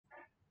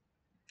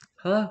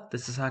Hello,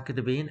 this is Haku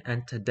the Bean,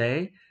 and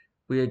today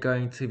we are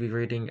going to be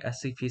reading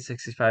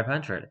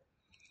SCP-6500.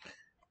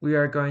 We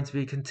are going to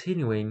be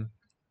continuing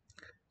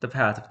the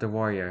Path of the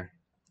Warrior.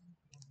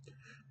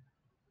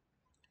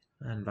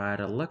 And by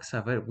the looks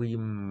of it, we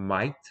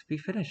might be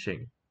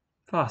finishing.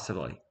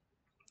 Possibly.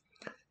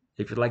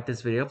 If you like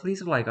this video,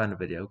 please like on the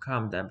video,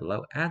 comment down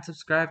below, and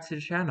subscribe to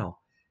the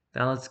channel.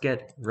 Now let's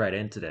get right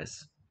into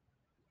this.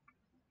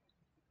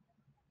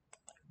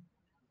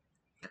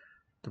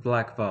 The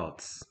Black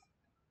Vaults.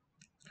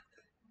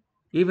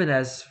 Even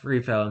as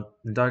Ree fell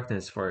in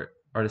darkness for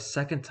the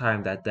second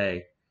time that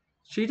day,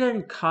 she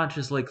didn't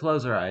consciously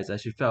close her eyes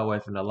as she fell away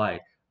from the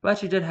light, but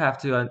she did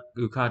have to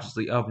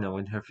unconsciously open them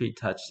when her feet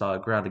touched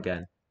solid ground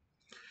again.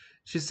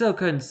 She still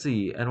couldn't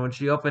see, and when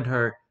she opened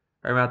her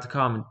mouth to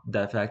calm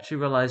the effect, she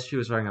realized she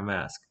was wearing a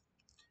mask.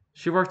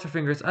 She worked her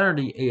fingers under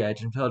the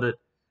edge and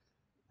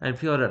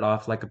peeled it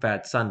off like a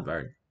bad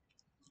sunburn.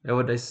 It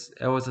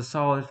was a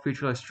solid,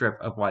 featureless strip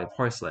of white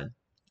porcelain,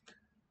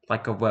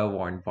 like a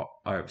well-worn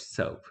bar of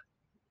soap.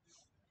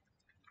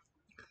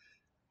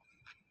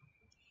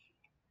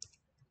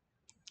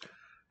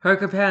 Her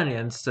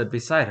companions stood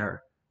beside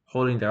her,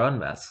 holding their own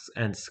masks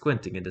and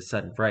squinting in the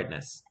sudden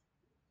brightness.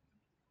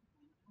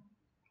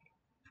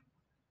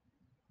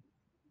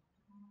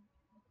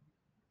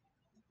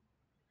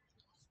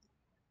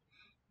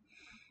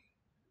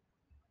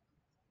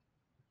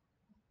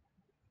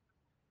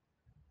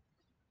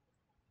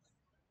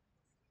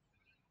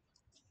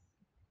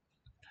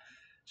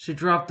 She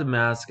dropped the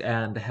mask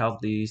and held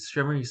the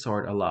shimmering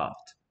sword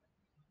aloft.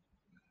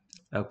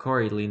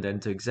 Elcori leaned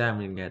into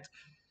examining it,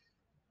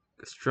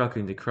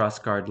 stroking the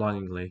crossguard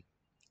longingly.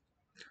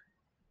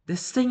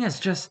 "This thing is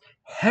just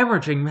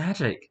hemorrhaging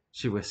magic,"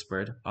 she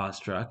whispered,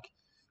 awestruck.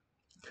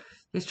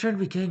 "It's trying to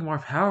be getting more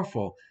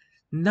powerful.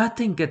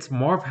 Nothing gets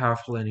more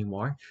powerful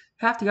anymore.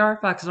 Half the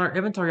artifacts in our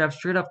inventory have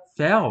straight up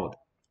failed.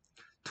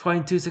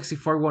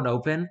 2264 won't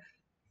open.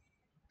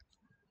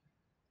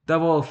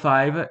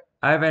 005,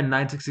 and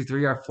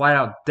 963 are flat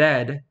out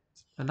dead.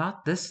 But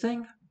not this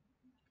thing?"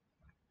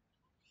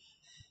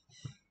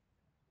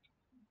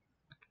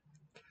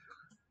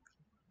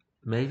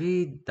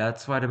 "Maybe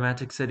that's why the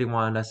Magic City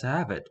wanted us to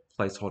have it,"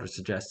 Placeholder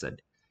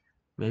suggested.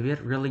 "Maybe it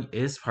really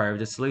is part of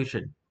the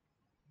solution."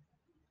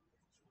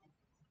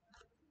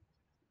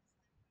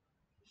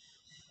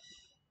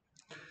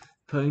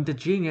 "Putting the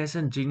genius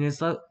in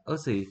genius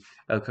Lucy,"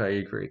 Okay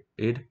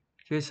agreed.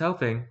 "Here's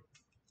hoping."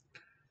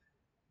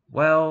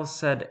 "Well,"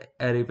 said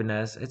Eddie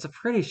Benez, "it's a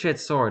pretty shit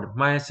sword,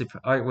 minus the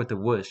part with the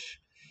whoosh."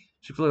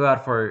 She blew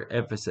out for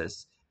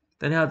emphasis,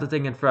 then held the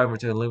thing in front of her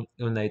to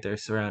illuminate their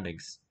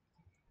surroundings.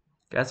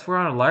 "Guess we're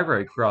on a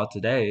library crawl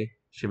today,"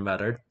 she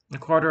muttered. A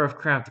quarter of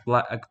cramped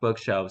black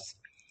bookshelves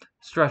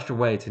stretched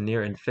away to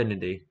near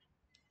infinity.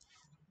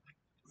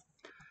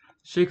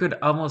 She could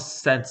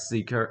almost sense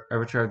the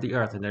curvature of the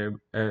earth in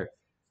their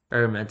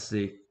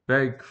immensity.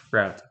 Very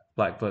cramped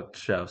black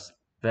bookshelves.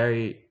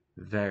 Very,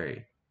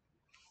 very.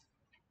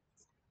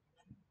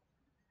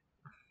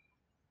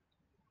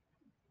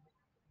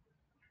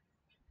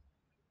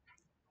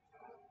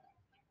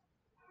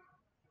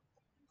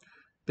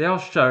 They all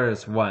shuddered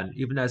as one,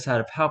 even as had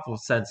a palpable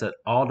sense that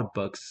all the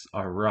books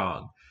are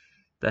wrong.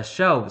 The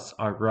shelves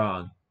are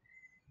wrong.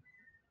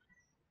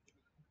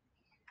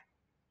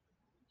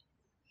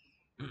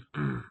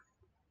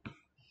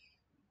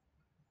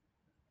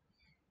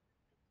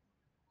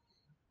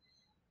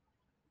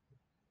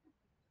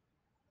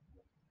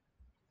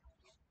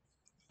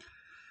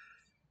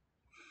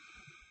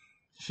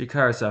 She caught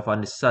herself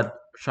on the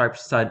sharp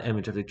sudden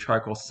image of the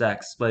charcoal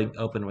sacks splitting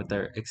open with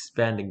their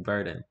expanding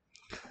burden.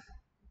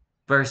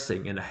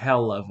 Bursting in a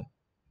hell of...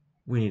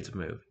 "We need to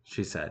move,"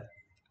 she said.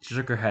 She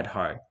shook her head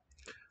hard.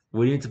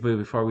 "We need to move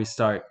before we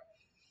start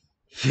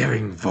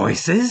hearing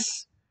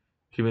voices?"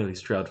 She immediately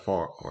strode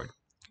forward.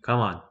 "Come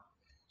on."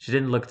 She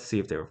didn't look to see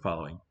if they were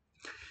following.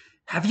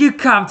 "Have you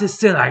come to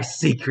steal our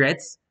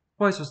secrets?"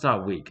 The voice was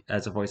not weak,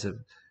 as the voice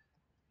of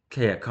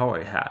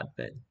Kayakori had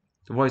been.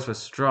 The voice was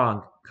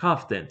strong,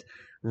 confident,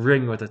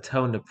 ringing with a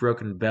tone of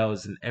broken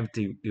bells and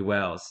empty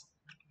wells.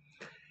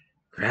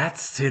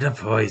 "Rats to the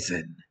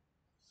poison."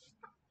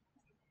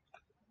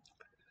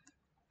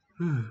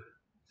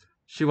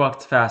 She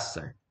walked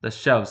faster, the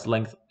shelves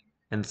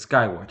lengthened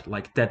skyward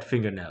like dead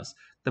fingernails.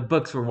 The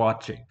books were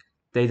watching.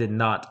 They did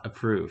not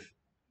approve.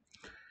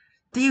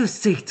 "Do you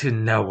seek to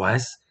know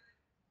us?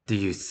 Do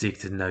you seek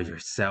to know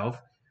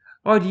yourself?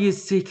 Or do you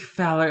seek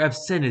fouler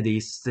obscenity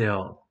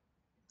still?"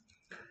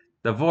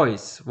 The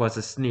voice was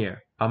a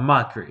sneer, a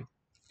mockery.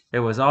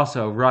 It was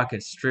also a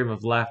raucous stream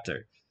of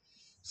laughter,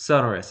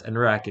 sonorous and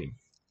racking.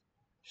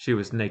 She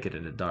was naked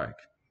in the dark.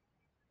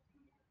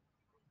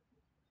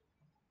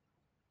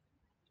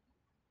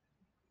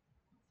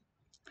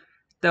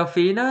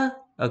 "Delphina?"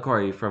 A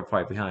query from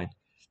far behind.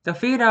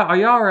 "Delphina, are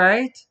you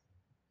alright?"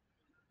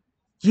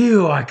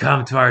 "You are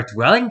come to our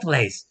dwelling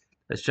place."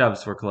 The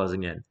shelves were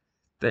closing in.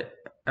 There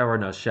were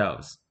no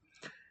shelves.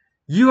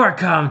 "You are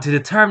come to the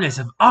terminus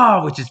of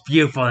all which is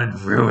beautiful and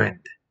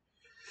ruined."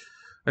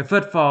 Her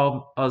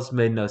footfalls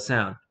made no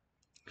sound.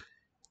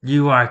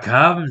 You are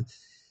come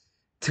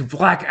to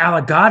Black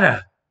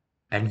Alligator,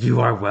 and you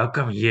are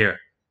welcome here.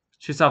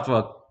 She stopped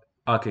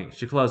walking.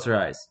 She closed her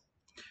eyes.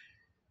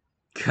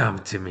 Come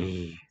to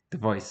me, the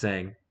voice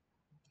sang.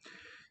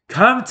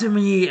 Come to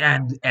me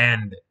and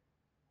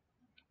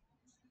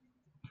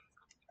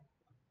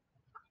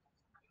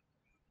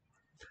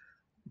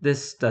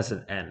this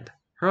doesn't end.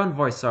 Her own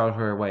voice startled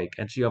her awake,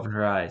 and she opened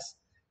her eyes.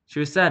 She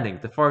was standing,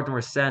 the four of them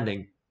were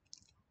standing,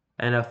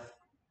 in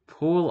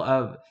pool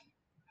of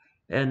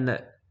in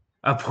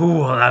a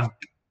pool of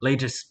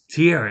latest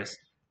tears.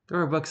 There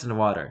were books in the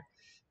water.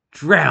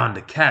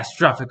 Drowned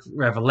catastrophic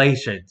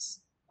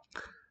revelations.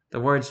 The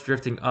words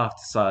drifting off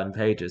the sodden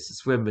pages to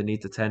swim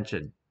beneath the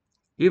tension.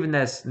 Even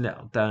as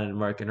knelt down in the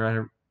murk and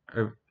ran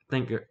her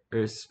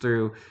fingers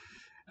through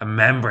a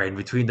membrane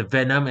between the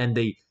venom and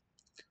the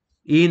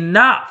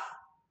enough!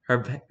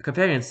 Her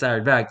companions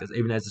staggered back as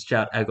even as the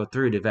shout echoed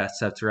through the vast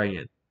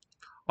subterranean.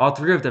 All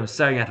three of them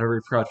staring at her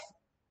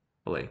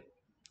reproachfully.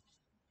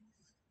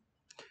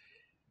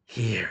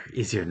 Here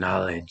is your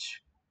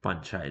knowledge,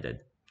 one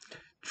chided.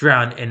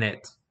 Drown in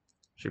it.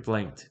 She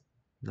blinked.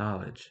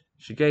 Knowledge.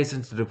 She gazed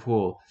into the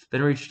pool,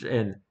 then reached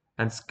in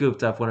and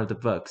scooped up one of the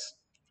books.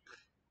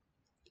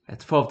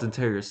 Its pulped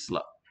interior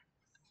slowed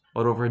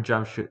over her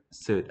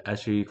jumpsuit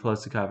as she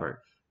closed the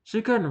cover.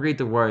 She couldn't read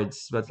the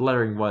words, but the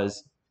lettering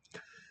was,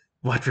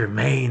 What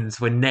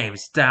remains when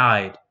names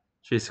died?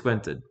 She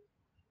squinted.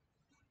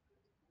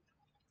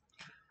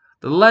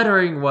 The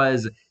lettering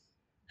was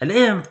an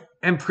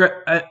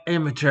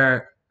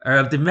immature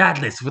of the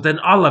madness within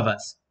all of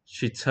us.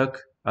 She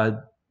took a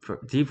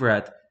deep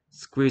breath,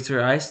 squeezed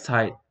her eyes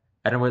tight,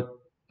 and with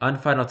one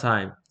final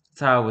time, the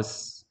towel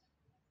was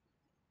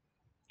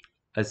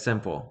as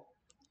simple.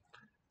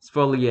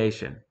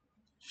 Spoliation.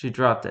 She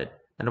dropped it,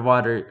 and the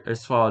water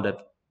swallowed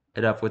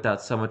it up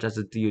without so much as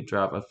a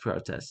dewdrop of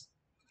protest.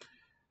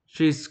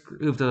 She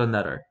scooped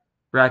another.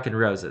 Rack and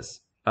roses.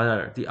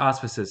 Another. The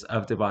auspices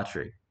of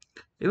debauchery.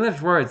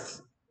 English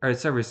words are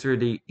service through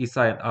the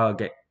Eastside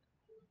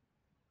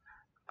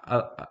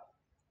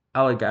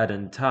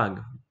Alligator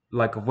tongue,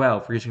 like a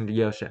whale reaching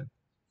the ocean.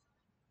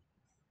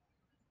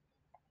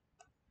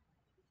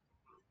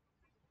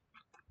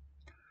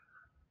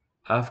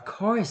 Of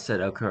course,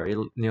 said O'Curry,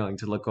 kneeling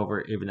to look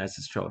over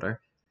Ibanez's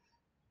shoulder.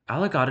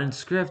 Alligator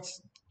script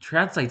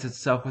translates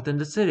itself within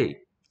the city.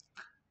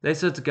 They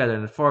stood together,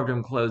 and the four of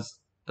them closed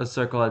a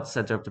circle at the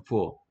center of the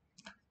pool.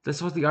 This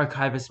is what the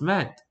archivist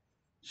meant.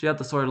 She held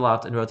the sword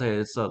aloft and rotated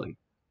it slowly.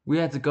 We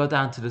had to go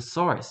down to the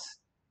source.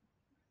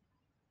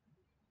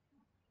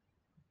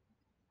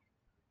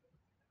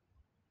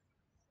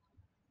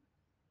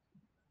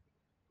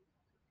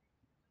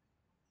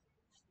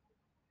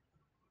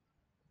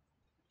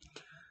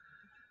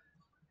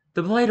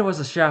 The blade was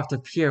a shaft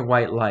of pure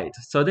white light,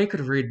 so they could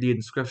read the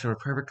inscription with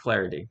perfect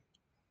clarity.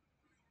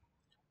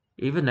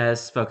 Ibanez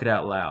spoke it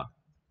out loud.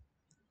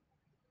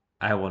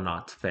 I will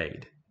not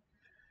fade.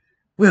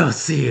 We'll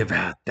see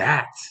about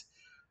that.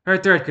 Her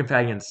third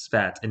companion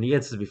spat in the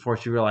instant before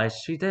she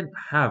realized she didn't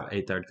have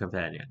a third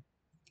companion.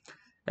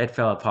 It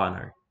fell upon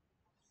her.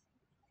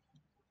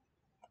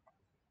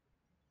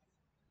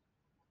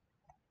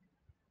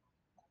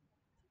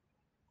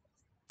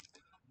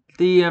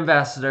 The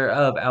ambassador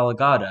of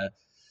Alagada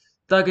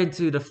dug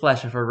into the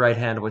flesh of her right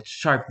hand with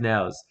sharp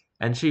nails,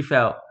 and she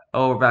fell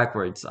over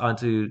backwards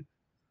into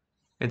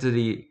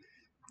the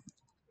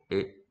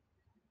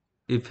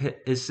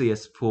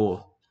Isius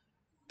pool.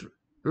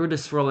 Through the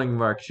swirling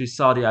murk, she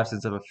saw the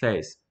absence of a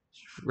face,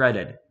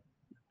 shredded,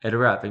 and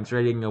wrappings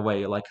radiating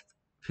away like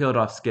peeled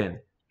off skin.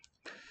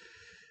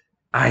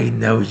 I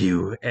know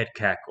you, Ed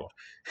cackled.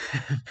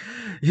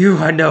 You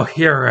are no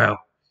hero.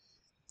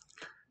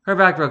 Her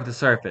back broke the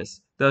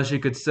surface, though she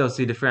could still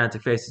see the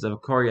frantic faces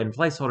of Corey and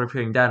placeholder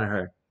peering down at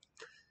her.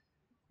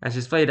 As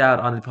she splayed out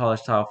on the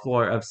polished tile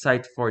floor of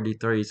Site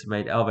 43's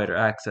main elevator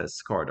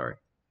access corridor.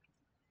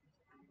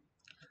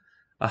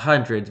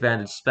 100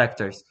 vanished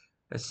specters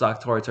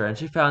stalked towards her, and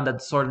she found that the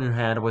sword in her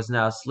hand was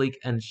now a sleek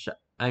and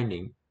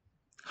shining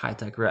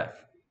high-tech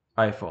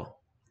rifle.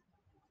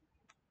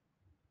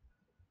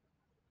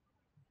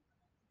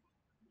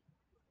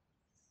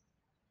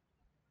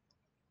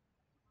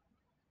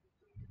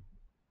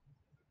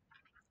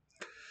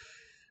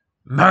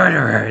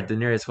 Murderer! The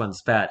nearest one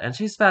spat, and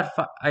she spat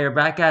fire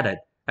back at it.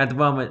 At the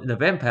moment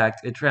of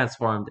impact, it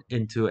transformed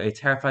into a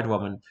terrified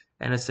woman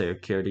in a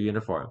security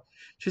uniform.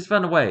 She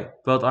spun away,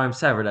 both arms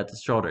severed at the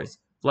shoulders,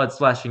 blood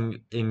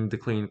splashing in the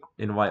clean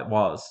in white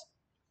walls.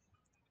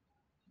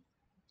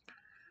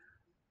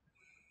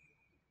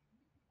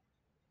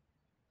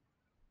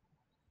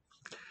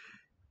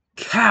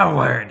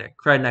 Coward!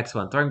 Cried next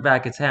one, throwing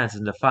back its hands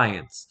in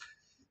defiance.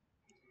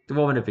 The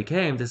woman it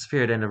became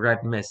disappeared in a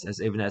red mist as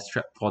Ibanez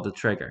pulled the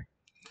trigger.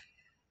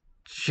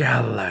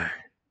 Jailer!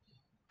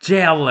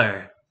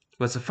 Jailer!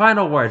 Was the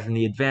final word from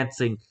the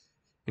advancing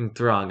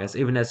throng as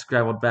Ibanez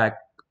scrambled back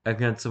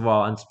against the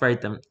wall and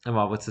sprayed them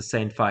all with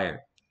sustained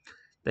fire.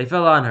 They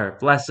fell on her,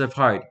 blasted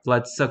apart,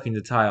 blood soaking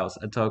the tiles,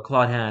 until a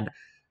clawed hand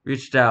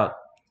reached out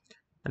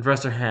and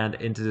thrust her hand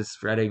into the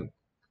spreading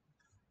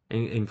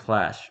in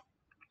flash.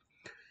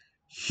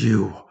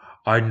 You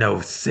are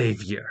no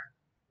savior.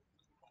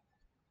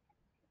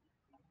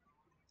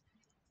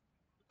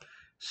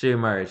 She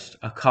emerged,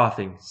 a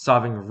coughing,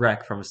 sobbing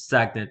wreck from a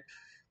stagnant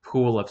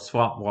pool of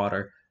swamp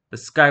water. The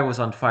sky was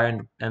on fire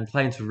and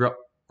planes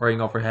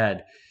roaring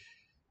overhead,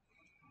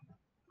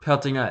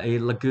 pelting at a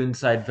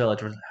lagoon-side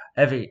village with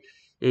heavy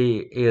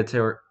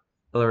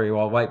artillery,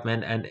 while white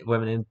men and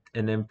women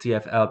in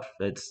MTF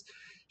outfits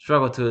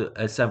struggled to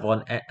assemble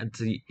an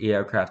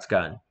anti-aircraft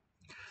gun.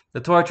 The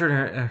torch in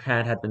her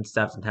hand had been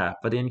snapped in half,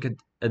 but the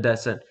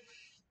incandescent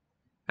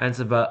ends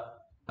of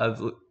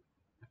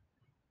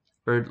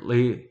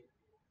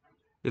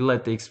he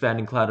lit the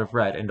expanding cloud of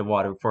red in the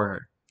water before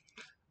her.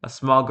 A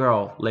small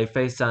girl lay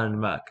face down in the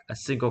muck, a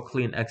single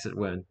clean exit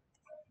wound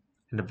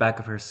in the back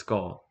of her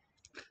skull.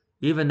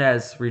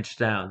 Ibanez reached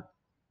down,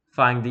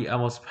 finding the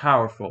almost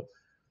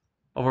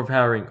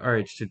overpowering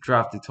urge to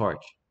drop the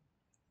torch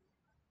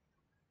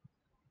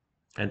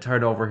and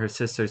turn over her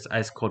sister's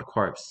ice-cold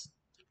corpse.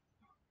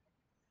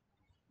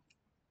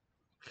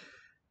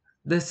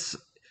 This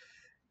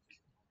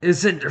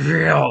isn't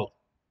real!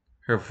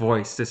 Her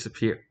voice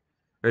disappeared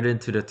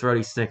into the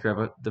throaty snicker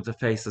of the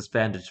faceless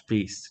bandaged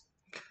beast,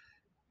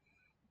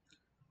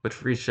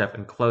 which reached up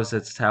and closed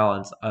its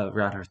talons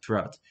around her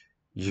throat.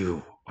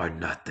 You are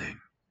nothing.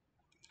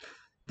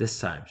 This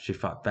time she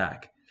fought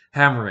back,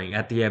 hammering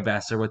at the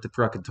ambassador with the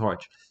broken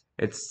torch.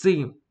 It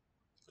seemed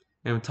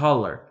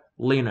taller,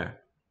 leaner,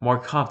 more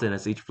confident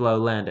as each blow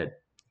landed.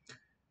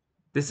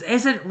 This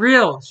isn't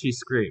real, she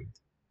screamed.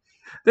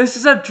 This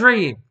is a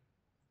dream.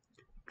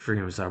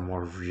 Dreams are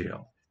more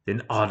real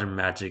than all the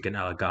magic in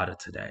Alagata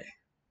today.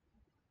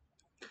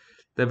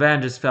 The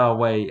bandages fell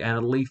away, and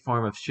a leaf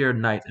form of sheer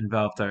night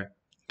enveloped her.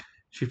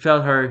 She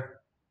felt her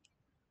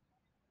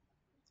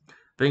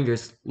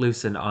fingers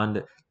loosen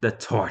on the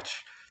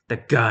torch, the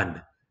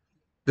gun,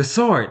 the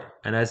sword,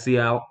 and as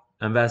the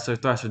ambassador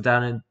thrust her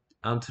down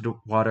onto the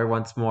water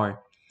once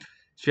more,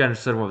 she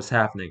understood what was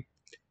happening.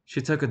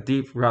 She took a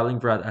deep, rattling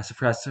breath as she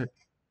pressed her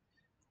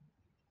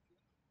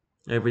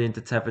beneath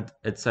to tap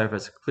its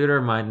surface, cleared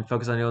her mind, and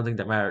focused on the only thing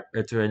that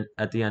mattered to her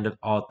at the end of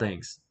all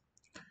things.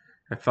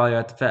 Her failure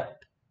at the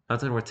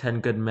mountain where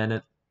 10 good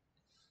men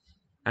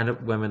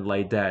and women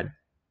lay dead.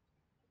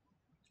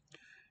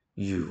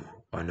 You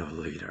are no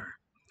leader.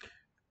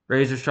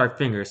 Razor-sharp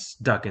fingers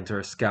stuck into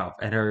her scalp,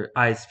 and her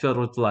eyes filled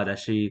with blood as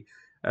she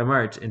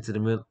emerged into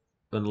the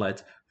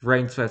moonlit,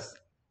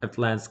 rain-swept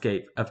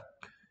landscape of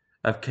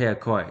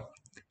Keokoi.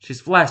 She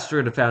splashed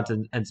through the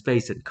fountain and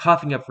spaced it,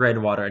 coughing up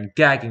rainwater and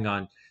gagging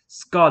on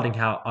scalding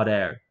hot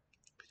air.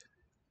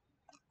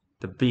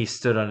 The beast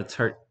stood on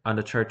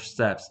the church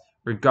steps,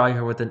 regarding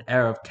her with an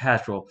air of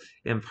casual,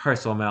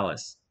 impersonal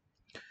malice.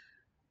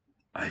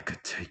 I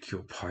could take you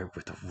apart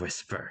with a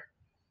whisper,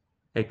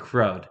 it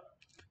crowed,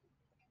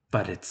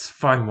 but it's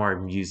far more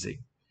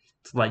amusing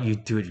to let you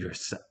do it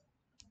yourself.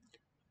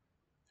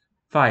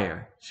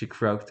 Fire, she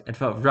croaked, and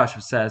felt a rush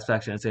of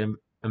satisfaction as the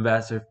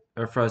ambassador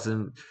froze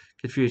in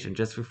confusion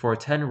just before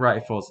 10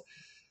 rifles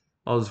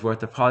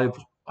worth of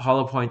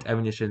hollow point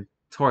ammunition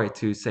tore it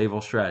to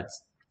sable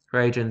shreds. Her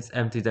agents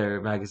emptied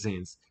their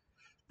magazines.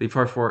 The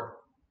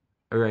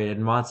perforated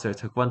monster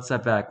took one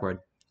step backward,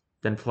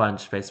 then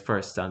plunged face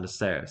first down the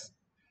stairs.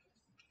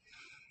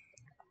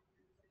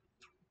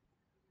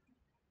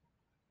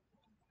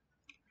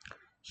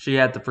 She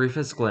had the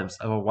briefest glimpse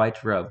of a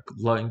white robe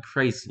glowing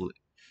crazily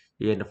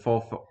in the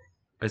full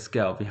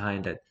scale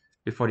behind it,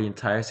 before the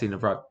entire scene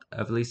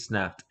abruptly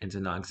snapped into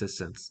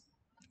non-existence.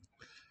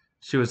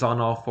 She was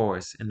on all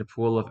fours in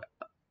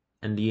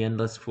the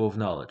endless pool of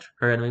knowledge.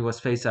 Her enemy was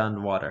face down in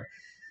the water,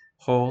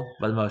 whole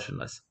but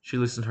motionless. She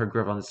loosened her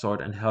grip on the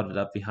sword and held it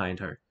up behind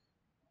her.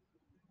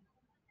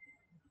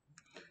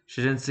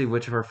 She didn't see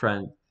which of her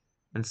friends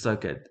and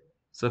took it,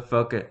 so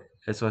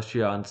focused was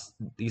she on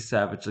the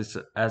savagely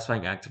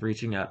satisfying act of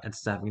reaching out and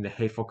snapping the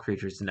hateful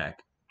creature's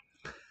neck.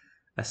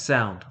 A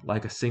sound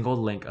like a single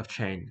link of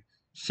chain,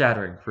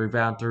 shattering,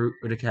 rebounded through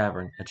the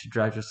cavern, and she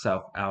dragged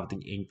herself out of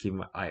the inky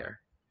mire.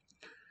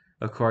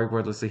 Okori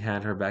wordlessly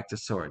handed her back the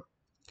sword.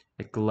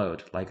 It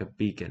glowed like a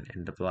beacon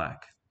in the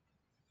black.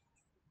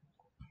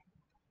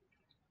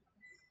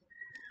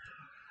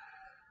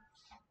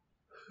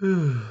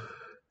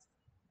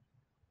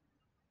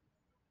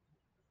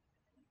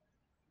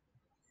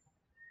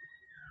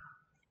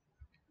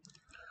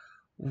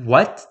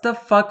 What the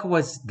fuck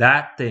was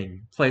that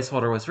thing?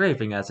 Placeholder was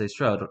raving as they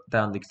strode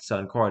down the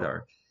stone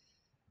corridor.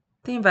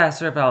 The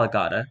ambassador of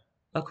Alagata.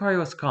 Okori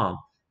was calm.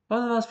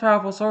 One of the most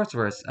powerful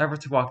sorcerers ever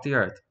to walk the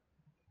earth.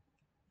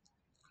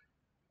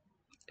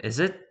 Is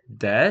it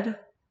dead?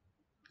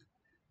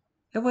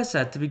 It was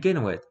dead to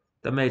begin with.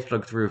 The mage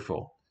looked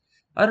rueful.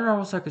 Under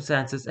normal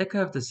circumstances, it could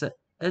have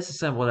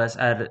disassembled us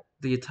at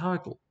the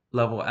atomic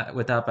level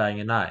without batting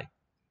an eye.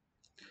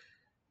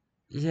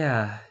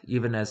 Yeah,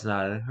 Ibanez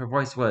nodded. Her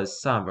voice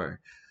was somber,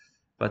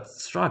 but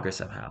stronger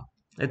somehow.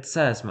 It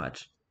said as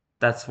much.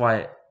 That's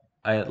why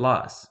I had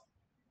lost.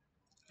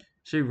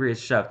 She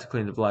reached up to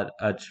clean the blood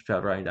she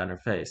felt running down her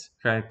face.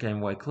 Her hand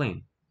came away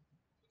clean.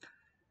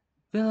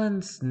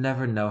 Villains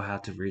never know how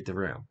to read the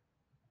room.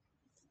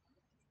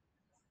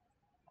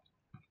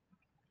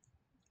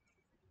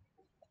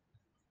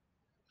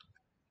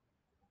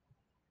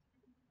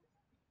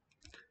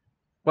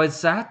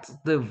 Was that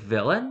the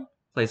villain?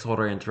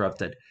 Placeholder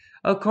interrupted.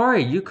 Oh,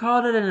 Corey, you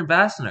called it an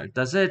ambassador.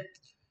 Does it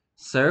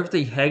serve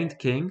the hanged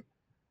king?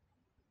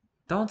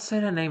 Don't say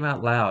that name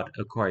out loud,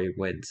 Okori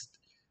winced.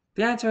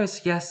 The answer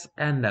is yes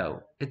and no.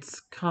 It's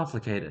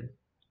complicated.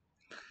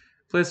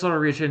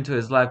 Placeholder reached into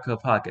his lab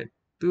coat pocket.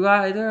 Do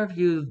either of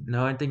you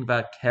know anything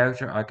about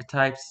character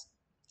archetypes?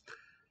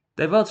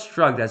 They both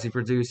shrugged as he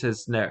produced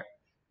his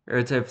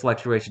narrative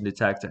fluctuation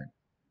detector.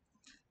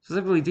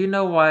 Specifically, do you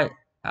know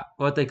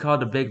what they call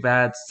the big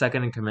bad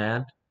second in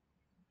command?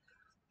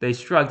 They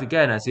shrugged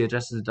again as he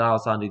adjusted the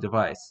dials on the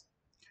device.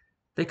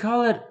 They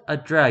call it a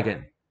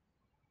dragon.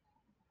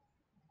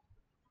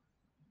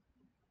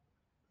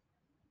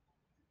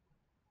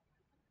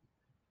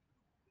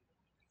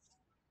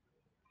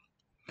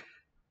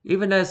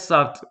 Even as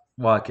stopped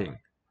walking.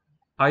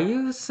 Are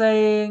you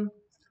saying?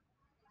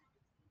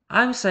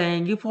 I'm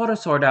saying you pulled a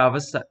sword out of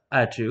a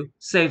statue,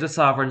 saved a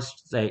sovereign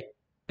state,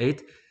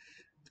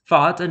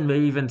 fought and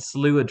maybe even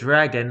slew a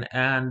dragon,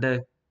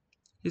 and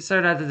he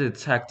stared at the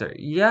detector.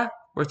 Yeah,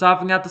 we're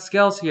topping out the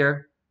scales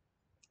here.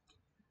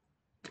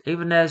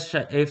 Even as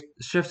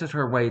shifted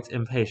her weight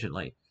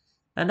impatiently.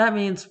 And that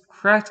means,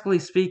 practically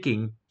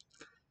speaking,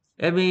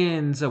 it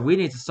means we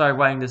need to start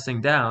writing this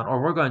thing down,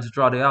 or we're going to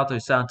draw the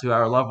authors down to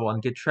our level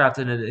and get trapped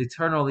in an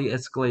eternally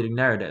escalating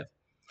narrative.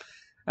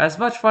 As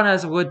much fun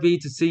as it would be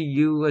to see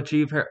you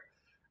achieve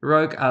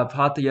heroic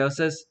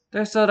apotheosis,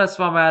 there's still that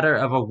small matter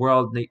of a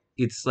world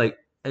needs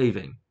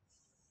saving.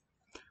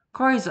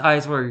 Corey's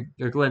eyes were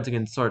glinting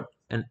in sort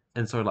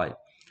light.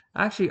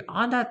 Actually,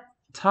 on that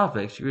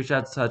topic, she reached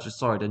out to touch a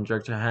sword and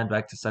jerked her hand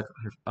back to suck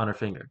on her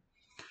finger.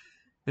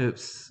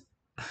 Oops.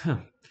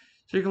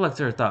 She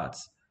collected her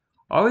thoughts.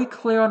 Are we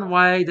clear on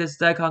why this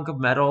dead hunk of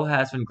metal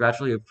has been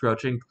gradually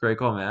approaching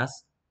critical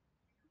mass?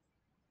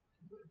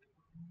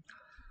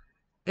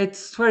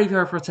 It's pretty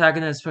her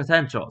protagonist's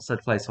potential,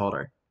 said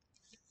Placeholder.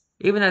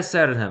 Even as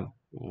stared at him.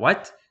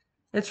 What?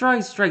 It's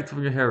drawing strength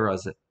from your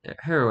heroism.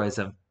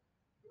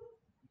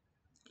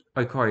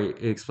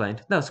 Oikori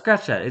explained. No,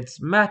 scratch that.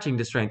 It's matching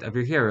the strength of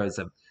your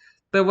heroism.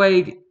 The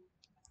way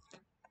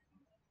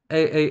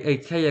a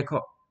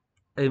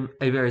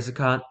varies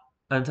the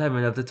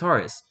containment of the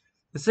Taurus.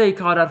 The city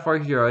called out for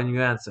a hero and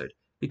you answered.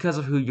 Because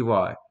of who you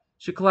are.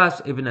 She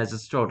clasped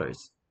Ibanez's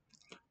shoulders.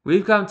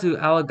 We've come to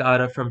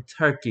Alagada from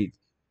Turkey.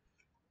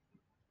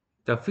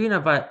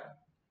 Delphina by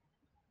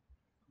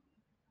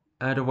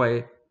and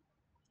away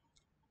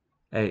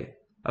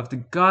of the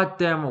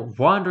goddamn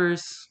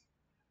Wanderers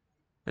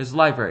his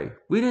library.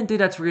 We didn't do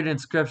that to read an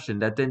inscription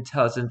that didn't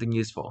tell us anything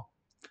useful.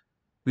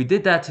 We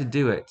did that to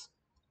do it.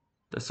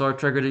 The sword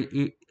triggered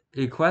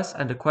a quest,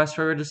 and the quest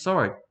triggered the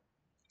sword.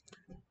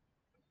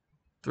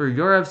 Through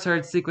your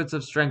absurd sequence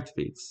of strength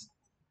feats.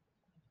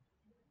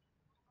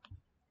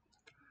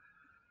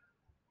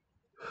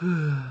 Do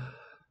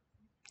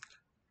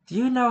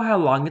you know how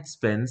long it's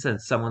been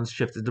since someone's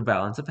shifted the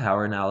balance of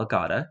power in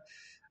Alagata?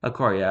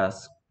 Akori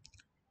asked.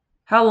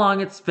 How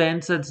long it's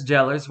been since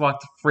jailers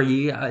walked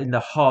free in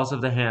the halls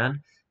of the hand?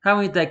 How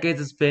many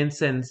decades it's been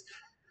since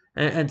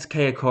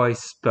Kayakori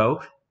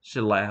spoke? She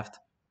laughed.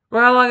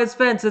 Or how long it's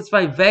been since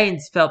my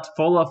veins felt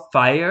full of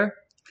fire?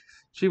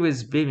 She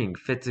was beaming,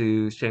 fit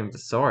to shame the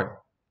sword.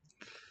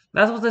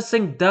 That's what this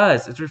thing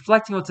does. It's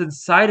reflecting what's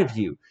inside of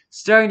you,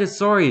 stirring the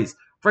stories,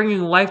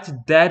 bringing life to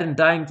dead and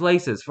dying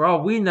places. For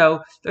all we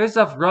know, there's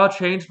enough raw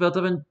change built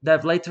up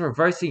that led to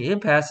reversing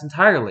impasse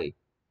entirely.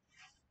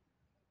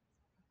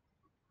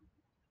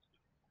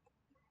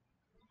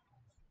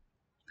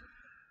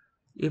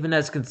 Even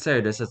as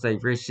considered this as they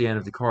reached the end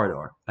of the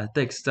corridor, a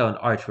thick stone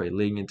archway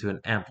leading into an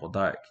ample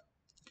dark.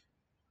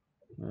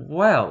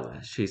 Well,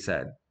 she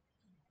said.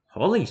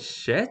 Holy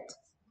shit!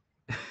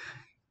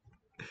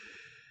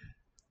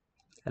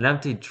 An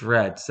empty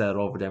dread settled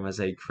over them as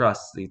they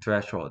crossed the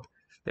threshold.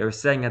 They were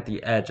standing at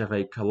the edge of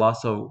a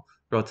colossal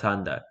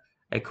rotunda,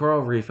 a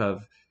coral reef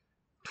of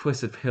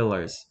twisted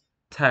pillars,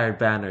 tired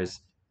banners,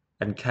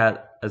 and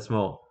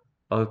chasmal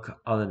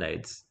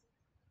colonnades.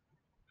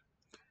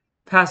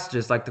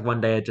 Passages like the one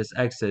they had just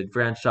exited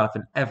branched off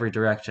in every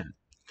direction.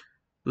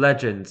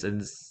 Legends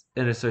and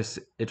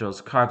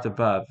interstitials carved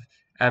above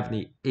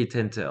ebony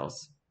tintils.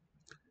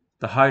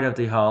 The heart of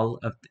the hall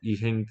of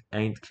the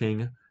Hanged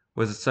King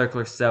was a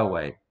circular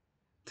stairway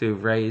to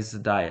raise the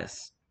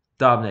dais,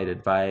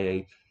 dominated by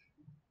a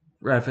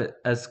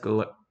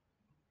escalator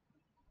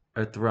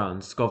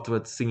throne sculpted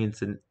with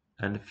scenes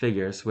and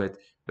figures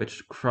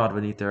which crawled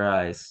beneath their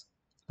eyes,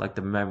 like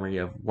the memory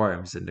of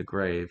worms in the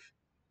grave.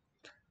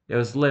 It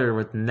was littered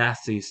with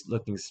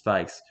nasty-looking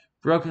spikes,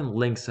 broken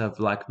links of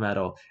black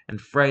metal, and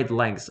frayed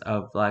lengths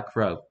of black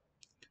rope.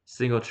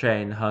 Single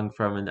chain hung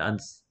from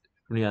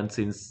the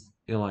unseen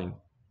ceiling,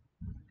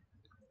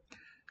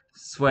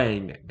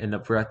 swaying in a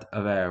breath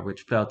of air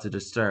which failed to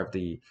disturb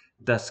the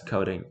dust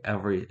coating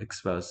every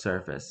exposed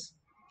surface.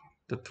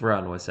 The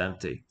throne was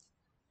empty.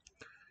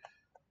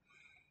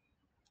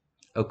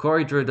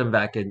 Okori drew them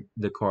back in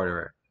the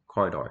corridor.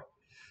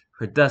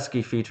 Her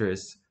dusky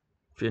features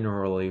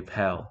funerally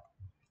pale.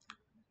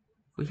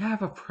 We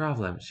have a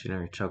problem, she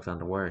nearly choked on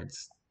the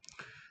words.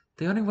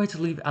 The only way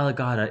to leave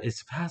Alagata is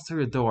to pass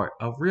through a door,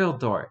 a real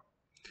door.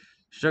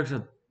 She jerked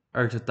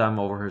her thumb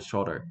over her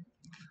shoulder.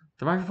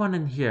 There might be one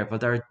in here, but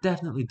there are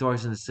definitely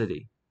doors in the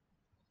city.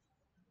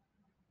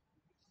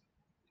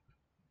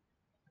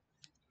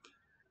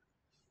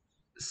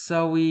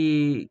 So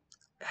we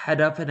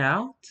head up and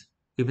out?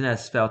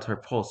 Ibanez felt her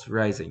pulse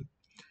rising.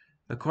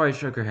 Okori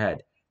shook her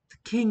head. The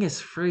king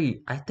is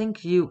free. I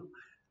think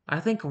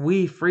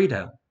we freed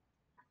him.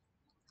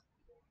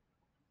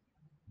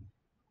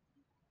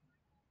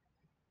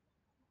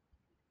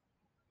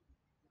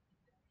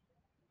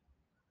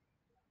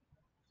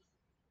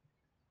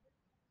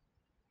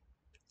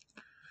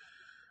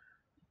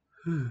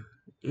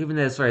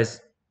 Ibanez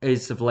raised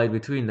the blade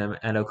between them,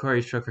 and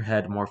Okori shook her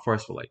head more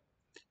forcefully.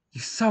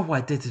 You saw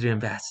what I did to the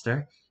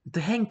ambassador. If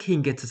the Hang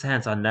King gets his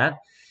hands on that,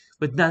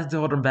 with nothing to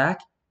hold him back,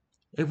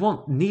 it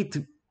won't need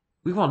to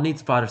we won't need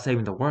to bother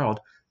saving the world.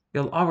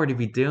 You'll already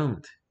be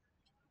doomed.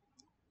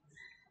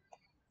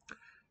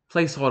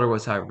 Placeholder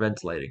was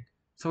hyperventilating.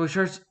 So we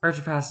search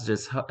the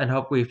passages and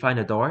hope we find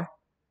a door?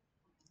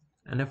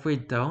 And if we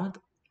don't?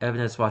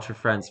 Evidence watched her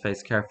friend's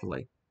face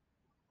carefully.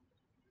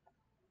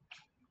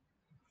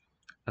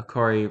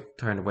 Akori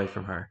turned away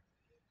from her.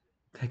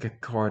 Pick a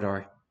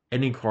corridor,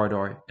 any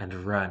corridor, and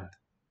run.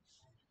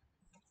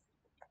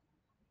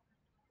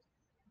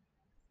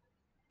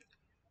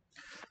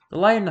 The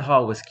light in the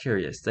hall was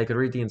curious. They could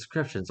read the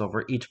inscriptions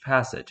over each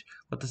passage,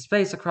 but the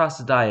space across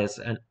the dais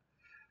and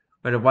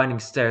where the winding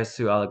stairs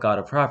to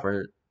Alagata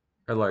proper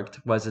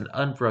lurked was an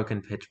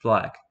unbroken pitch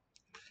black.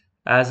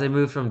 As they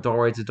moved from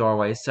doorway to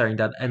doorway, staring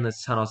down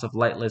endless tunnels of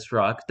lightless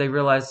rock, they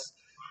realized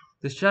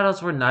the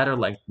shadows were neither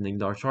lengthening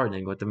nor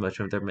shortening with the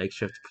motion of their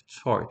makeshift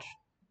torch.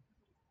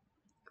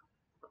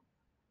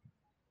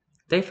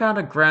 They found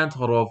a grand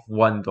total of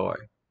one door.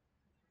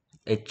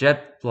 A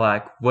jet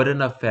black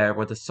wooden affair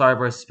with a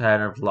starburst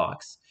pattern of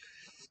locks.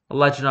 A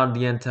legend on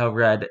the intel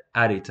read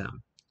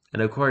Aditum,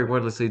 and Okori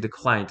wordlessly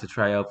declined to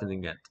try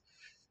opening it.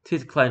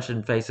 Teeth clenched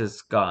and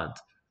faces gaunt,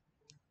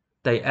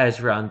 they edged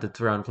around the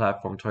throne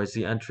platform towards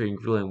the entering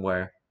gloom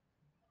where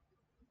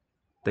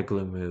the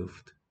gloom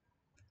moved.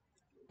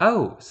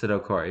 Oh, said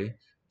Okori.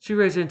 She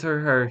reached into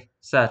her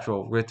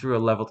satchel, withdrew a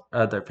leveled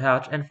other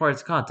pouch, and poured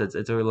its contents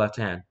into her left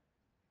hand.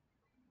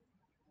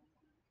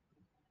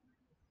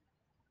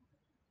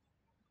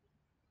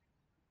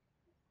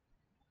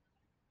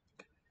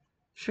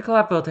 She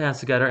clapped both hands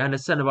together, and a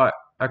cinnabar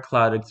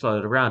cloud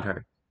exploded around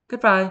her.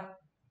 Goodbye.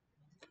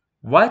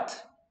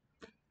 What?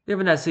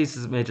 Even as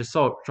seized Major's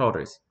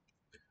shoulders.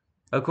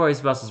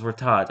 Okori's muscles were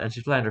taut, and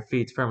she planted her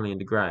feet firmly in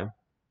the grime.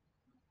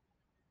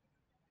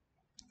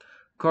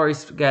 Corey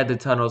scanned the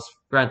tunnels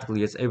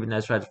frantically as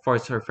Ibanez tried to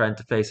force her friend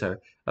to face her.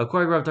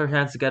 Corey rubbed her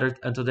hands together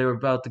until they were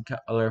both the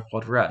color of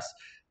what rust,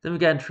 then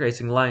began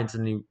tracing lines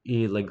in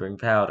the lingering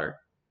powder.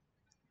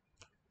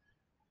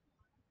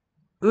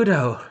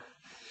 Udo!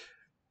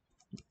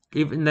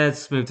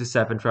 Ibanez moved to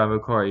step in front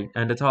of Corey,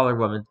 and the taller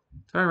woman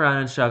turned around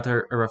and shoved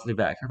her roughly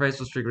back. Her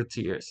face was streaked with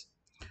tears.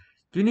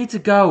 You need to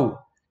go!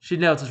 She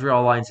nailed to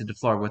draw lines in the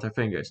floor with her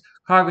fingers,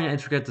 carving an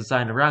intricate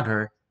design around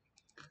her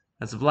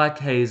as the black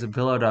haze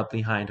billowed up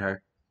behind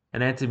her.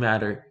 An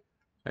antimatter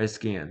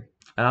skin,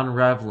 an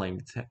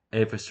unraveling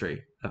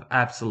tapestry of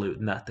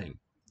absolute nothing.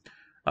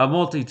 A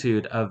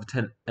multitude of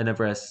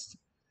tenebrous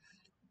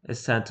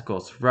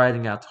tentacles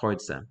riding out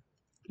towards them.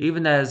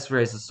 Even as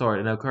raised a sword,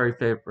 and Okari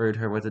favored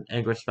her with an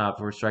anguished smile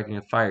before striking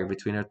a fire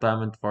between her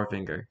thumb and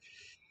forefinger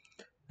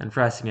and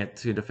pressing it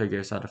to the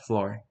figures on the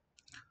floor.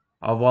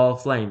 A wall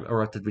of flame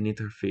erupted beneath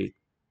her feet.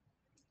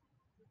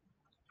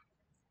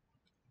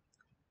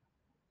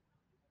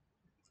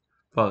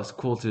 But it was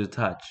cool to the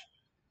touch,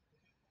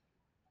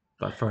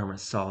 but firm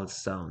as solid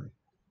stone.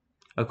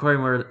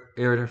 Okari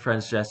mirrored her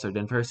friend's gesture,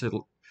 then pursed her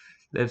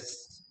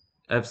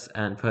lips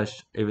and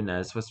pushed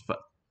Ibanez was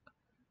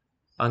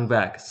hung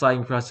back,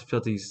 sliding across the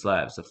filthy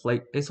slabs. A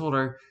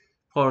placeholder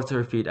pulled her to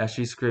her feet as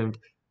she screamed,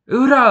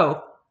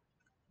 Udo!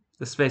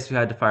 The space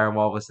behind the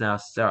firewall was now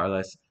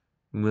starless,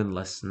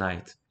 moonless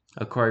night.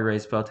 Okori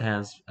raised both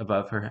hands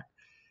above her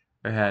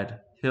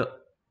head,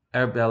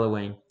 air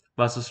bellowing,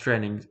 muscles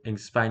straining, and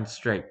spine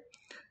straight.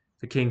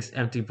 The king's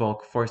empty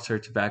bulk forced her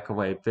to back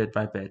away bit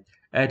by bit,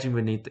 edging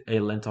beneath a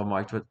lintel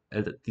marked with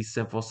the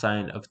simple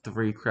sign of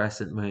 3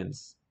 crescent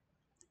moons.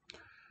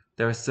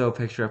 There was still a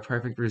picture of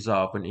perfect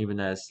resolve when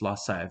Ibanez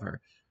lost sight of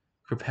her,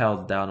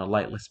 propelled down a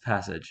lightless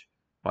passage,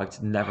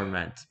 marked never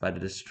meant by the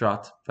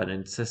distraught but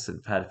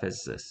insistent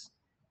pataphysicist.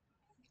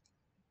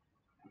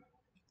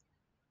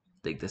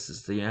 I think this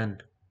is the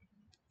end.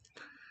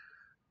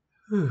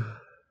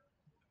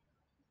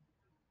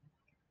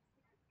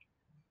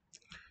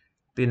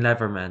 The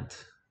never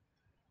meant.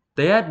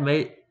 They had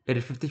made it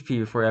 50 feet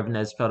before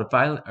Ibanez felt a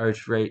violent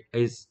urge to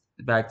race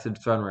back to the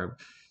throne room,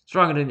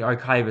 stronger than the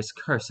archivist's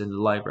curse in the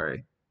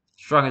library,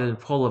 stronger than the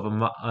pull of a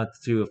moth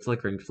to a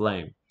flickering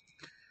flame.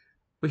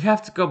 We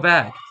have to go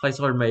back.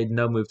 Placeholder made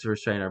no move to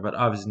restrain her, but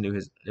obviously knew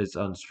his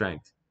own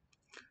strength.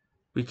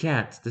 We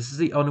can't. This is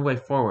the only way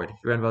forward.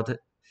 He ran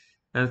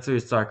and through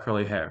his dark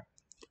curly hair.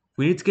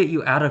 We need to get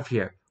you out of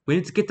here. We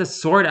need to get the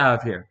sword out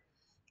of here.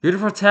 You're the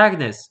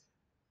protagonist.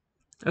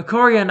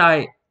 Akori and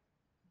I.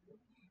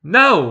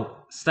 No!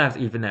 Snapped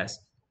Evanes.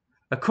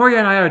 Akori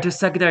and I are just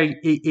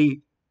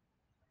secondary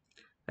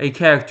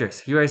characters.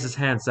 He raised his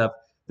hands up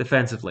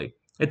defensively.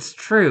 It's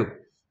true.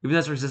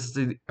 Evanes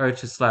resisted the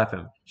urge to slap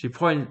him. She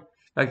pointed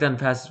back down the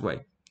passageway.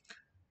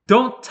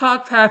 Don't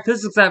talk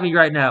pataphysics at me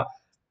right now.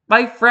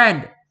 My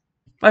friend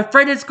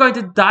is going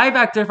to die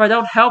back there if I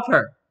don't help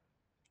her.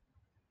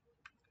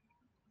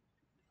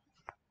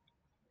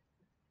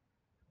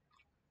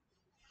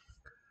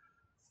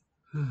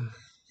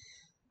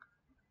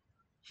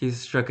 He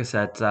shook his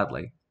head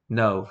sadly.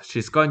 No,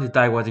 she's going to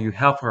die whether you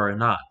help her or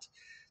not.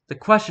 The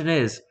question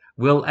is,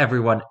 will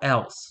everyone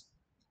else?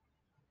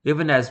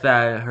 Even as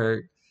bad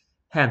her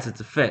hands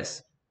into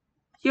fists.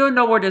 You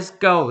know where this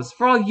goes.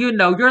 For all you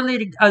know, you're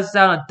leading us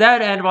down a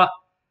dead end while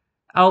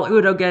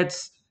Udo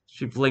gets.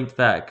 She blinked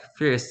back,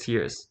 furious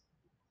tears.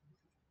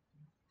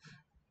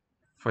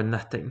 For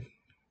nothing.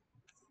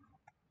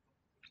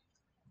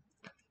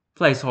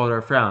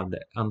 Placeholder frowned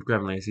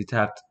ungrimly as he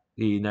tapped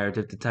the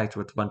narrative detector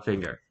with one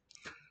finger.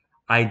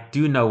 I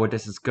do know where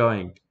this is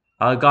going.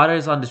 Algada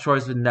is on the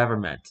shores of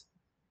Neverment.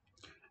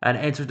 An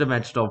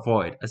interdimensional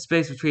void, a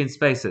space between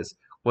spaces.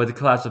 With the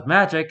collapse of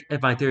magic,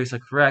 if my theories are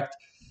correct,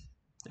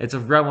 it's a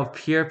realm of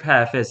pure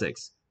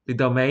pataphysics, the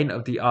domain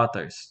of the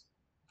authors.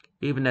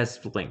 Even as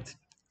blinked.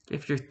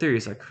 If your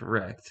theories are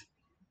correct.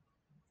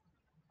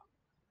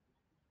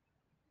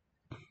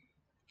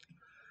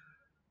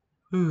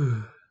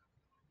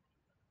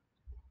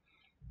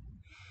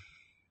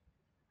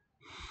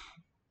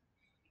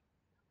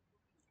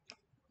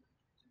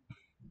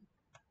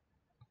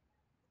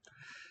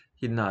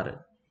 He nodded.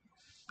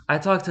 I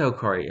talked to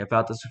Okori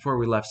about this before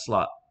we left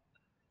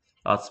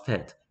Slot's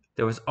pit.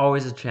 There was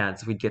always a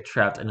chance we'd get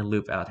trapped in a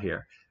loop out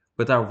here,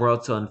 with our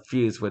world still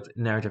infused with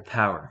narrative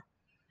power.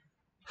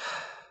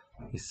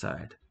 He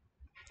sighed.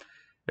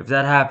 If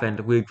that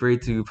happened, we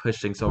agreed to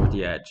push things over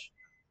the edge.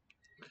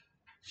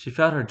 She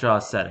felt her jaw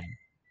setting.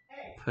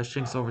 Push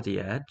things over the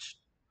edge?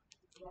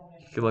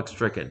 He looked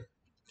stricken.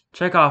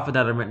 Check off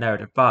another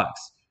narrative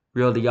box.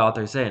 Reel the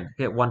authors in.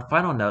 Hit one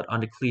final note on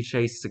the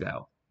cliches to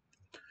go.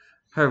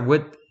 Her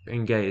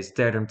withering gaze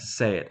dared him to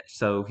say it,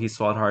 so he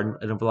swallowed hard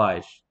and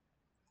obliged.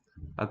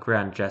 A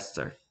grand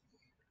gesture.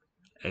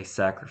 A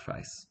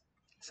sacrifice.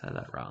 He said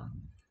that wrong.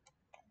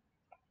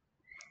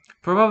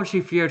 For a moment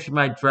she feared she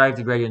might drive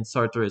the radiant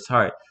sword through his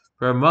heart.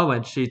 For a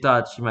moment she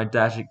thought she might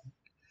dash him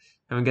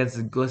against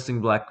the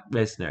glistening black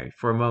masonry.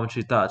 For a moment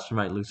she thought she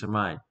might lose her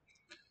mind.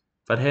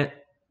 But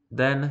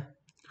then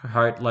her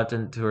heart leapt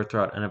into her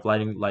throat and a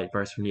blinding light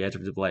burst from the edge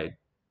of the blade.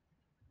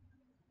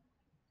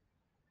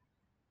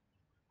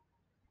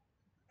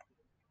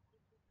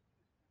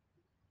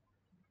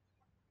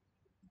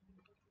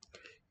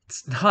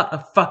 It's not a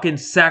fucking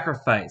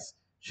sacrifice.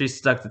 She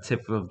stuck the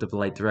tip of the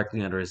blade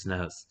directly under his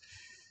nose.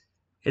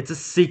 It's a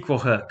sequel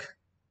hook.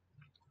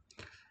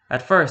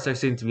 At first, there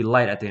seemed to be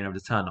light at the end of the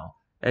tunnel.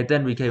 It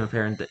then became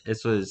apparent that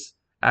this was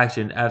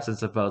actually an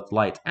absence of both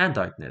light and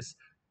darkness,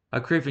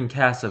 a creeping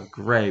cast of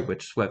gray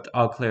which swept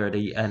all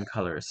clarity and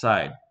color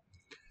aside.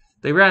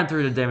 They ran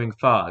through the dimming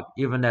fog,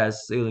 even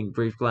as stealing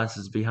brief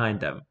glances behind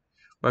them.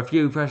 For a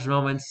few precious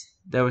moments,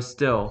 there was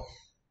still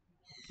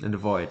in the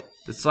void,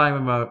 the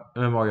silent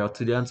memorial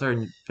to the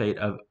uncertain fate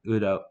of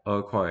Udo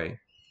Okori.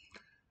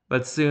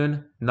 But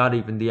soon, not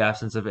even the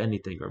absence of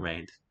anything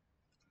remained.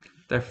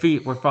 Their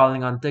feet were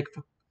falling on thick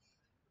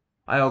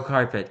aisle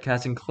carpet,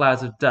 casting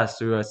clouds of dust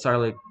through a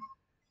starlit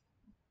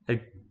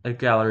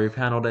gallery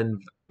paneled in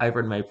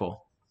vibrant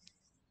maple.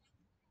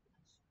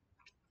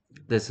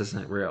 This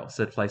isn't real,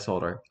 said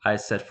Placeholder,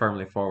 eyes set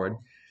firmly forward.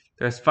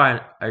 There's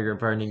fire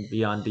burning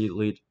beyond the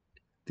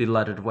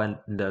lettered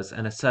windows,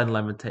 and a sudden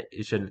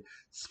lamentation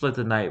split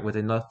the night with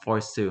enough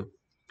force to.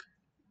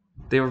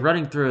 They were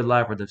running through a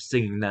labyrinth of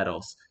stinging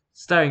nettles.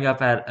 Staring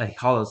up at a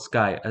hollow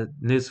sky, a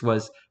noose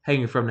was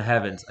hanging from the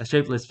heavens, a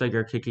shapeless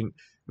figure kicking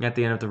at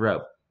the end of the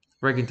rope,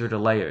 breaking through the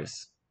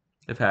layers.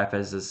 The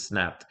pathways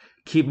snapped.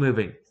 Keep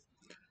moving.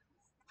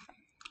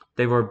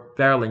 They were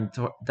barreling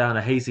down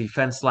a hazy,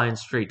 fence-lined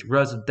street,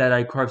 rows of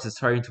dead-eyed corpses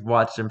hurrying to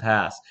watch them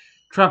pass.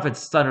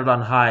 Trumpets thundered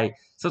on high.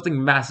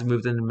 Something massive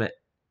moved in the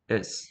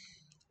midst.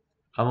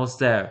 Almost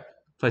there,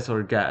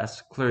 Placeholder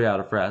gasped, clearly out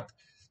of breath.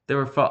 They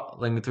were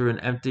falling through an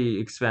empty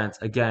expanse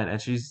again, and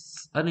she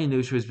suddenly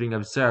knew she was being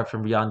observed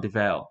from beyond the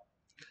veil.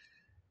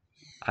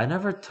 I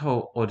never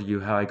told you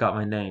how I got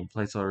my name,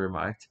 Placeholder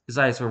remarked. His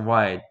eyes were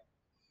wide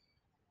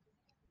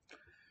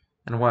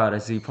and wild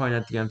as he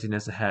pointed at the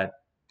emptiness ahead.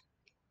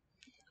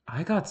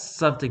 I got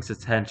something's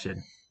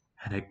attention,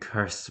 and it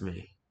cursed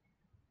me.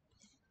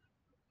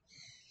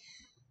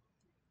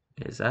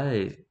 Is that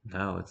a...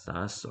 No, it's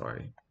not a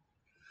story.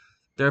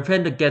 They were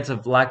pinned against a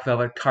black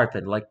velvet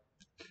carpet,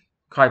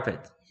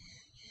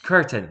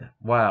 curtain.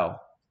 Wow.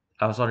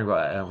 I was wondering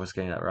why I was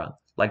getting that wrong.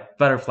 Like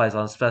butterflies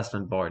on a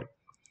specimen board.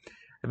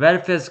 A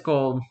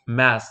metaphysical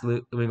mass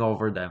looming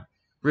over them,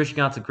 reaching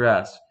out to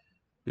grasp.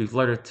 We've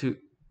learned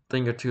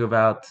thing or two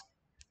about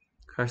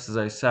curses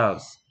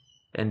ourselves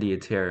in the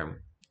Ethereum.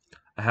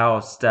 A howl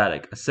of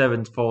static, a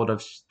sevenfold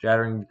of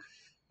shattering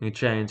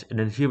change, an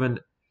inhuman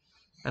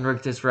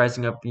Enrictus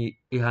rising up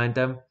behind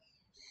them,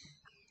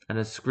 and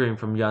a scream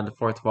from beyond the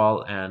fourth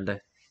wall, and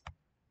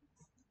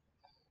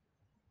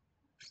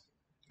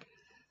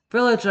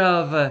village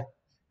of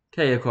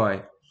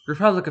Kayakoi,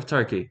 Republic of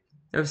Turkey.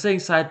 They were sitting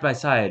side by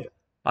side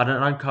on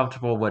an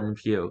uncomfortable wooden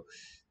pew,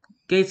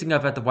 gazing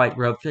up at the white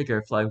robed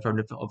figure floating from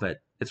the pulpit.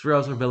 Its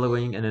rails were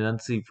billowing in an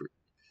unseen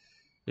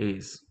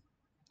breeze.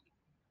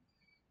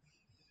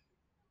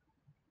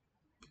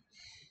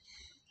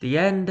 The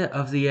end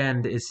of the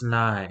end is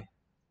nigh.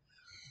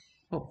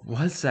 What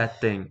was that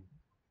thing?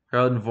 Her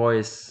own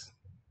voice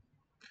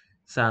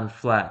sounded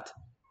flat,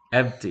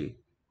 empty,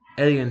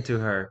 alien to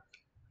her.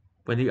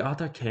 When the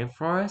author came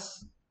for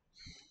us,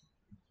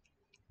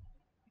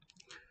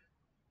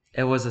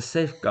 it was a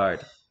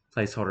safeguard,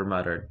 placeholder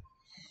muttered,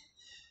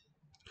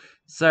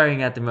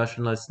 staring at the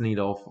motionless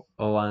needle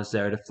on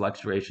there the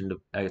fluctuation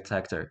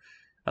detector,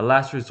 a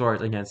last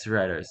resort against the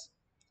writers.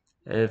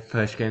 If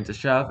push came to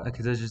shove, a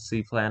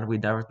contingency plan we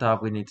never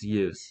thought we'd need to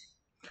use.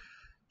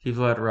 He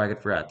blew out a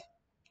ragged breath.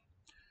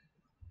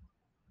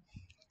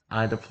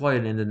 I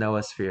deployed in the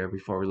noosphere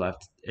before we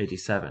left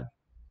 87.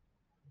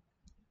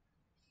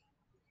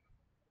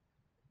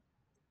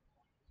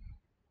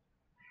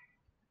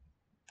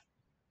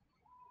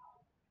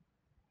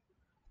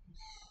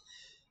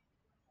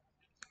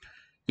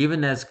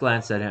 Even Nez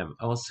glanced at him,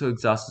 almost too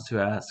exhausted to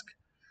ask,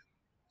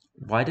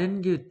 "Why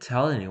didn't you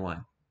tell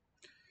anyone?"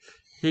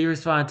 He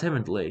responded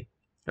timidly,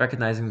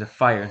 recognizing the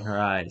fire in her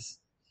eyes.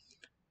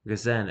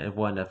 Because then it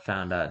wouldn't have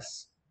found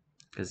us.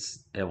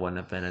 Because it wouldn't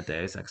have been a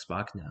Deus Ex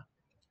Machina.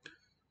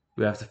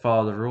 We have to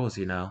follow the rules,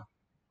 you know.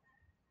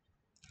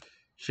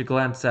 She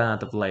glanced down at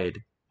the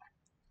blade.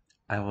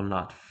 I will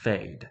not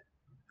fade.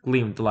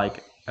 Gleamed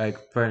like a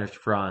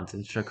burnished bronze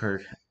and shook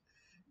her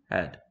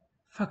head.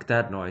 Fuck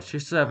that noise. She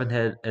stood up and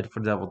headed for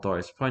the double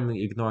doors,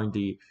 pointedly ignoring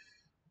the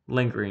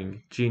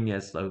lingering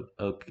genius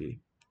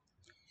Loki.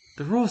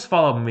 The rules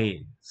follow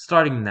me,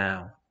 starting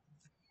now.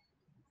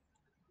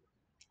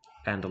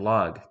 And a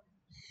log.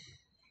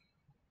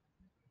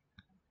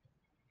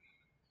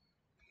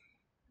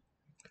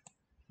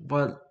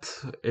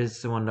 What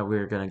is the one that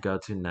we're gonna go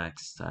to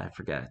next? I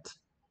forget.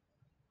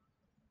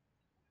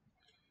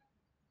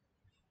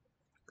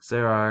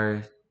 There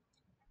are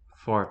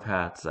 4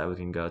 paths that we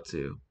can go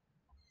to.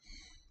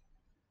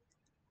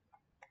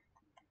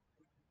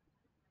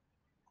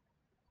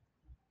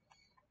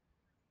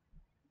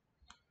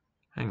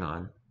 Hang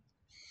on.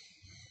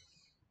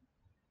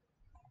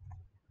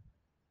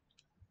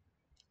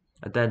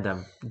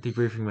 Addendum.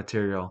 Debriefing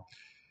material.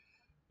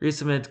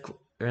 Resubmit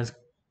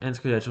and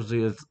credentials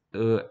to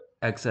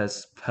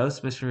access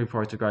post-mission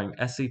reports regarding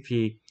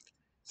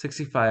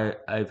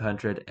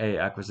SCP-6500A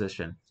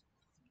acquisition.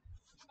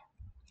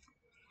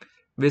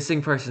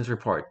 Missing persons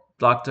report.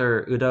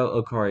 Dr. Udo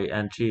Okori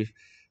and Chief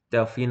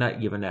Delfina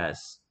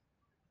Ibanez.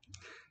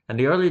 In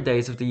the early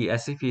days of the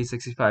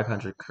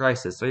SCP-6500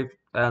 crisis, 3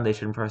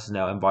 Foundation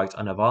personnel embarked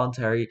on a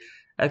voluntary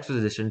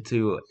expedition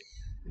to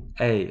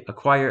A.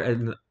 Acquire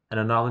an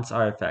anomalous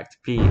artifact,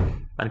 B.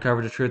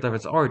 Uncover the truth of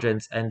its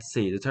origins, and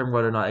C. Determine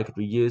whether or not it could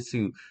be used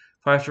to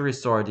partially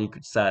restore the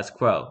status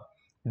quo.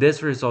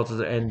 This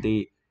resulted in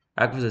the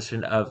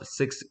acquisition of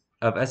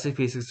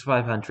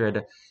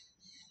SCP-6500,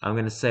 I'm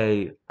going to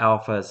say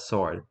Alpha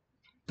Sword,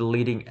 the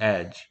leading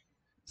edge.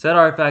 Said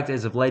artifact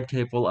is a blade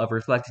capable of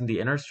reflecting the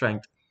inner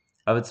strength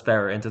of its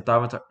bearer into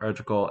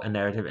thaumaturgical and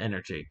narrative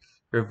energy,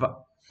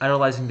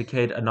 revitalizing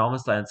decayed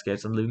anomalous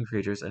landscapes and living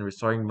creatures and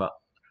restoring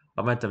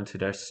momentum to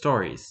their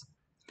stories.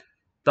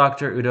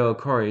 Dr. Udo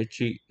Okori,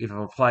 chief of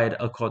applied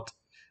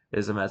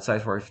occultism at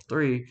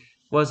Site-43,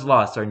 was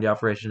lost during the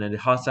operation in the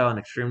hostile and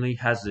extremely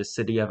hazardous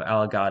city of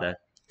Alagata,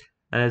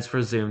 and is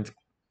presumed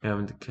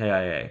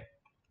KIA.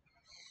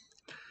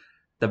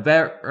 The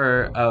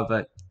bearer of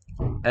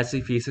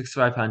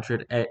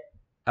SCP-6500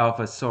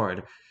 Alpha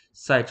Sword,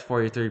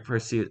 Site-43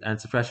 Pursuit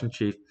and Suppression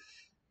Chief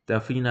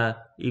Delfina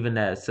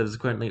Ibanez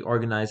subsequently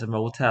organized a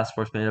mobile task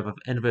force made up of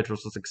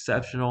individuals with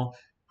exceptional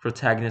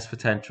protagonist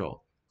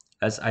potential,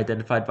 as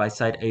identified by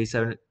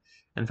Site-87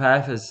 and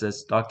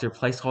pacifist Dr.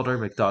 Placeholder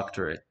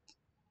McDoctorate.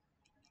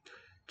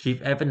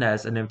 Chief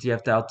Ibanez and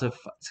MTF Delta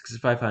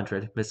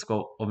 6500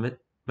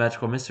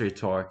 Magical Mystery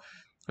Tour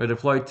were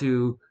deployed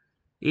to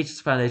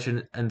each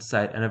Foundation and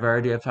site and a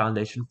variety of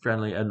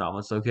Foundation-friendly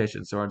anomalous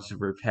locations in order to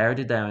repair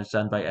the damage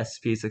done by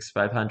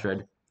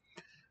SCP-6500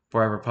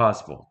 wherever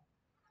possible.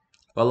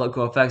 While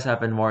local effects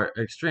have been more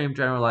extreme,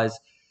 generalized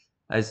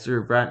as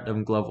through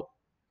random global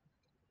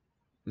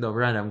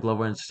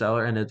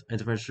interstellar and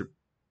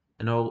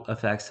interdimensional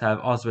effects have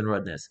also been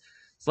witnessed.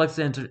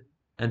 Selected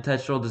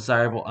intentional,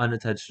 desirable,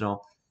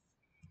 unintentional,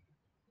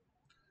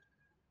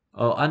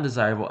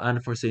 undesirable,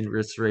 unforeseen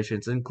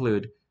restorations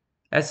include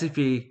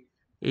SCP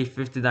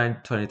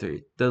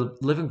E5923. The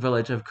living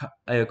village of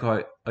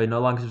Ayokoi no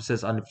longer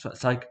subsists on the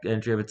psychic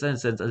energy of its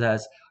citizens and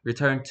has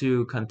returned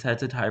to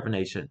contented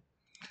hibernation.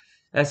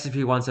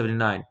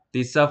 SCP-179.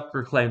 The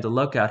self-proclaimed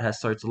lookout has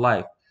started to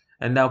life,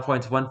 and now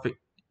points one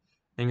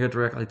finger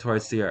directly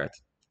towards the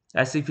Earth.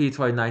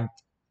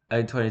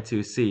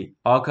 SCP-2922-C.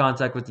 All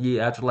contact with the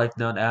afterlife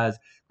known as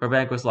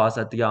Burbank was lost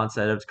at the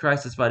onset of the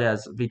crisis, but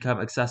has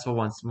become accessible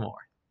once more.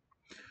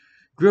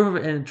 Group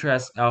of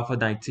Interest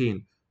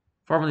Alpha-19.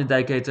 Formerly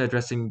dedicated to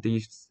addressing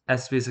the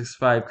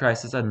SCP-65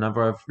 crisis, a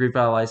number of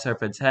revitalized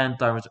Serpent's Hand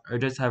Dharma's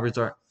urges have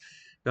resumed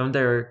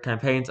their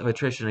campaigns of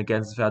attrition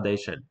against the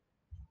Foundation.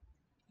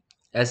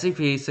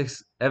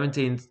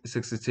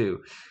 SCP-1762.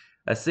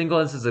 A single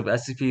instance of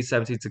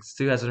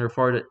SCP-1762 has been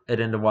reported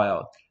in the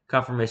wild.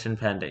 Confirmation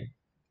pending.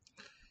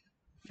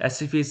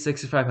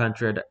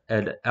 SCP-6500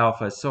 and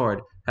Alpha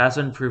Sword has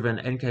been proven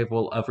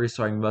incapable of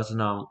restoring most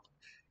anomalies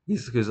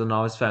whose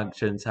anomalous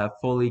functions have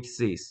fully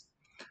ceased.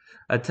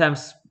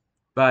 Attempts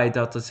by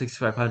Delta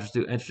 6500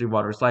 to enter the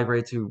Waters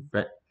Library to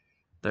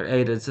their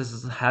aid and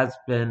assistance has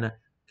been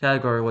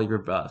categorically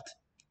rebuffed.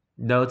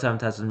 No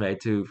attempt has been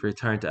made to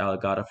return to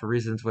Aligata for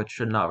reasons which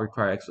should not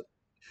require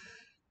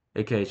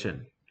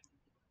explication.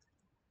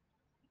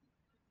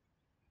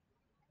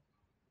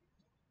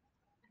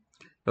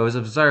 It was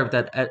observed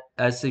that at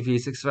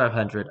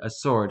SCP-6500, a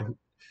sword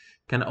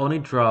can only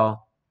draw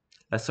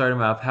a certain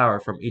amount of power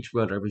from each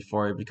wielder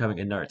before becoming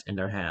inert in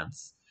their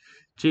hands.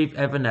 Chief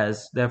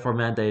Evanez therefore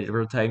mandated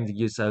rotating the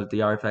use of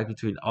the artifact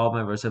between all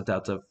members of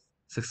Delta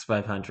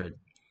 6500,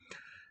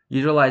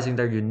 utilizing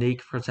their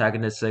unique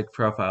protagonistic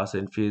profiles to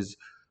infuse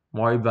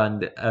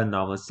moribund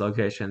anomalous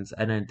locations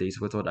and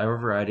entities with whatever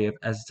variety of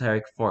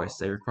esoteric force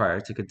they require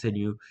to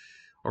continue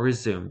or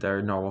resume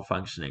their normal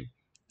functioning.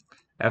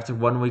 After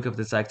 1 week of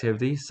this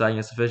activity, assigning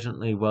a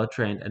sufficiently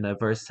well-trained and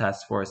diverse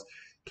task force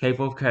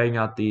capable of carrying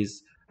out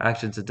these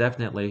actions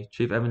indefinitely,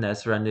 Chief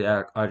Eminez surrendered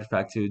the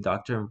artifact to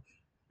Dr.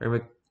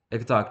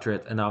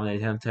 McDoctorate and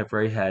nominated him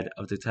temporary head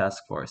of the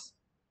task force.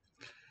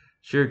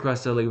 She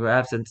requested a leave of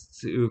absence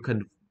to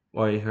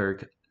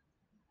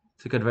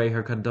convey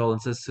her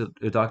condolences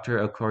to Dr.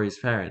 Okori's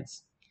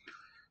parents.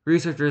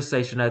 Researchers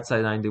stationed at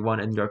Site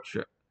 91 in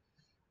Yorkshire,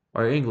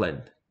 or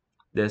England.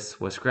 This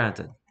was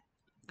granted.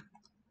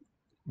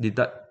 The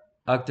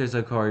Doctors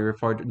Okori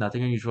reported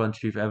nothing unusual in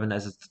Chief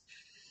Evanez's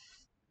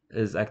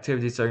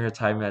activities during her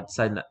time at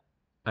Site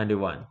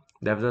 91.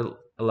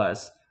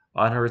 Nevertheless,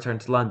 on her return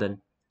to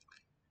London,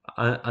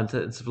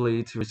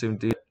 ostensibly to resume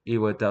duty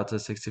with Delta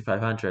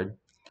 6500,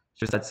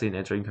 she was seen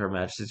entering Her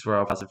Majesty's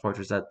Royal Plaza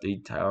Fortress at the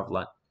Tower of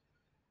London,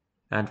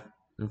 and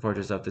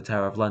fortress of the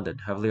Tower of London,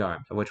 heavily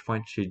armed, at which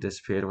point she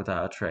disappeared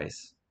without a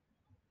trace.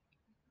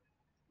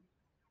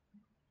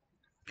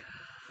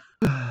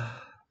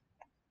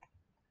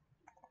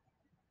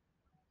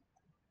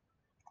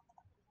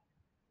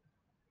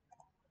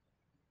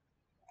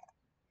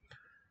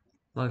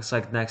 Looks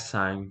like next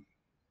time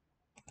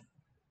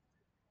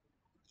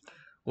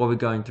we'll be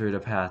going through the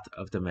path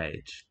of the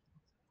mage.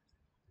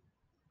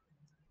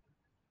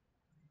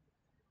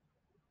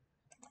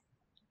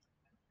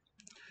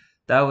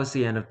 That was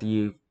the end of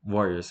the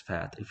warrior's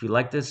path. If you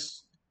like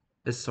this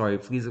story,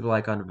 please leave a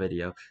like on the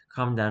video,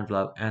 comment down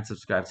below, and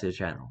subscribe to the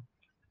channel.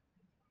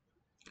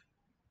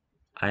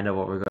 I know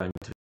what we're going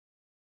to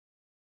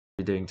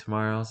be doing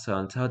tomorrow, so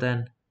until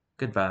then,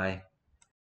 goodbye.